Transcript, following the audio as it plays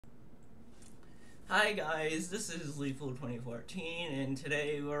Hi guys, this is Lethal 2014, and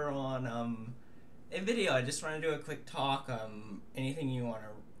today we're on a video. I just want to do a quick talk. Anything you want to.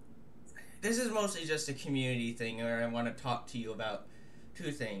 This is mostly just a community thing, where I want to talk to you about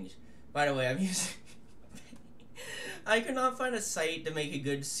two things. By the way, I'm using. I could not find a site to make a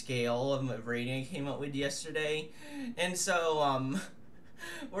good scale of my rating I came up with yesterday, and so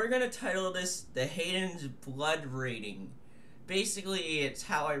we're gonna title this the Hayden's Blood Rating. Basically, it's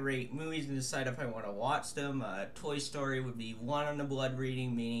how I rate movies and decide if I want to watch them. Toy Story would be 1 on the blood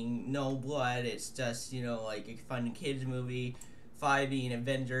rating, meaning no blood. It's just, like a fun kids movie. 5 being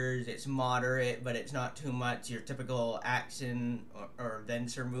Avengers. It's moderate, but it's not too much. Your typical action or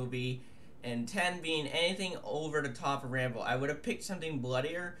adventure movie. And 10 being anything over the top of Rambo. I would have picked something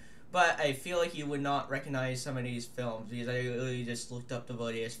bloodier, but I feel like you would not recognize some of these films because I literally just looked up the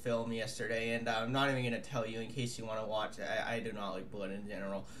bloodiest film yesterday, and I'm not even going to tell you in case you want to watch it. I do not like blood in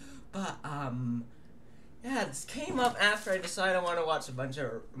general. But, yeah, this came up after I decided I want to watch a bunch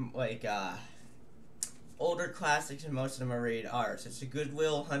of, older classics, and most of them are rated R. So it's a Good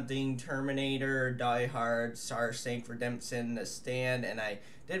Will Hunting, Terminator, Die Hard, Shawshank Redemption, The Stand, and I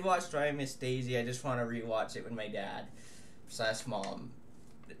did watch Drive Miss Daisy. I just want to rewatch it with my dad / mom.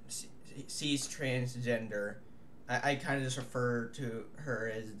 She's transgender. I kind of just refer to her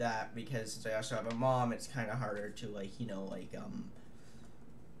as that because since I also have a mom, it's kind of harder to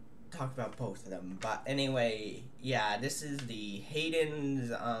talk about both of them. But anyway, yeah, this is the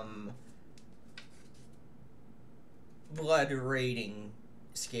Hayden's blood rating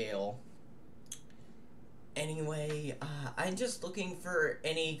scale. Anyway, I'm just looking for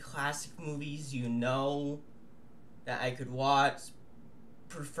any classic movies that I could watch.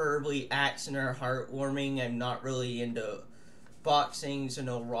 Preferably action or heartwarming. I'm not really into boxing, so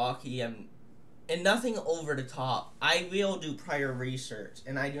no Rocky. And nothing over the top. I will do prior research,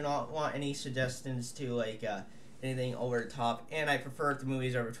 and I do not want any suggestions to anything over the top. And I prefer if the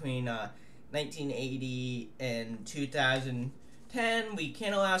movies are between 1980 and 2010. We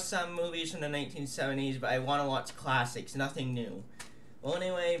can allow some movies from the 1970s, but I want to watch classics, nothing new. Well,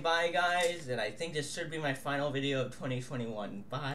 anyway, bye guys, and I think this should be my final video of 2021. Bye.